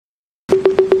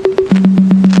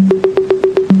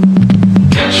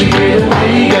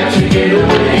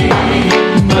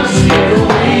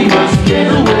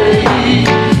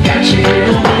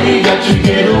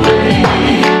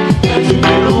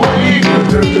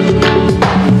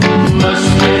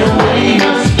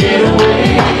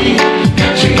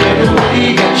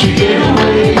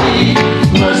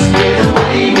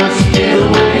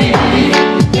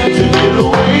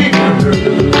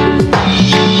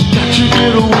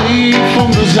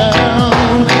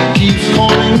sound keeps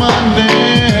calling my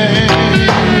name.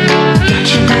 Got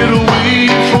to get away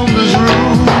from this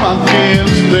room, I can't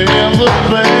stand the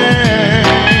pain.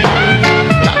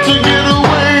 Got to get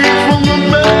away from the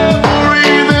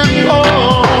memory that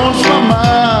haunts my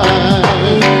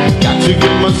mind. Got to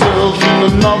get myself in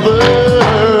another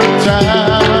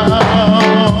town.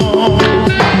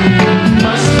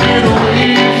 Must get away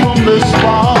from this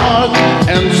spark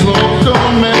and slow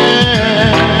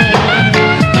command.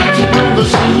 Got to bring the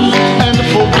snooze and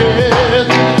forget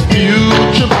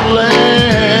future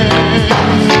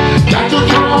plans. Got to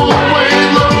throw away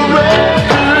the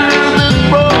record that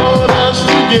brought us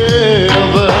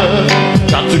together.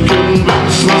 Got to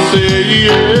convince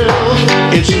myself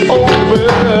it's over.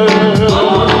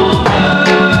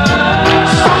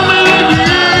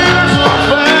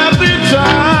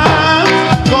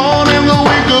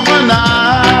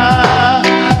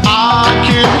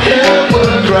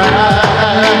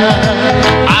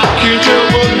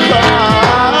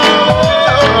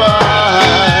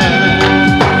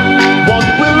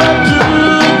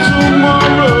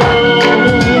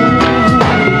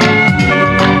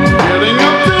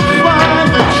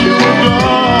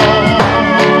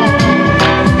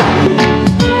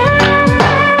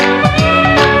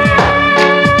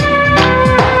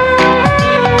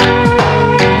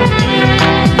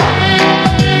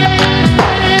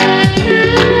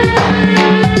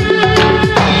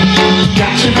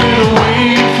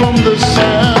 The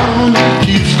sound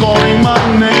keeps calling my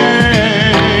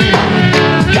name.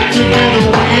 Got to get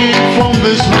away from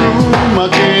this room, I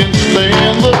can't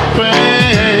stand the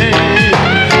pain.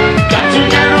 Got to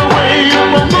get away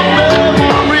from the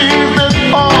memories that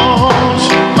haunts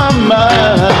my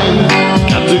mind.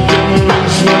 Got to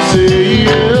convince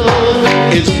myself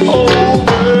it's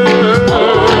over.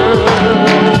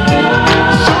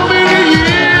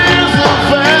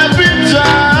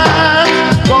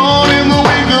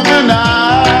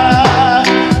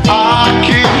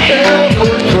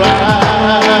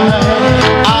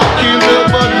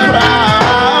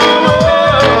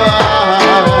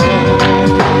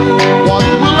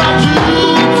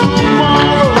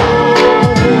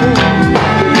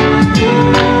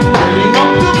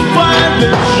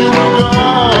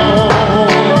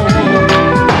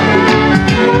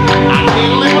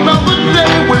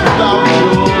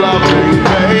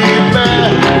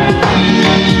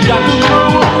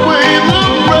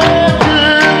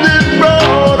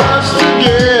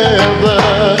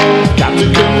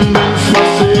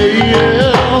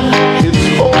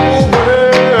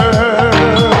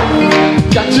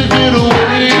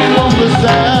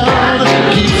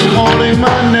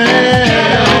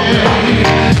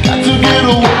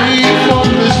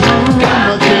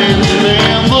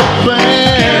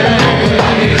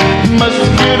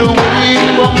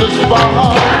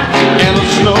 And the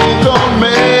snow gone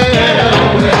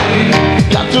melt.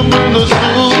 Got to burn the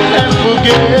snooze and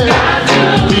forget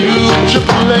future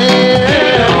plans.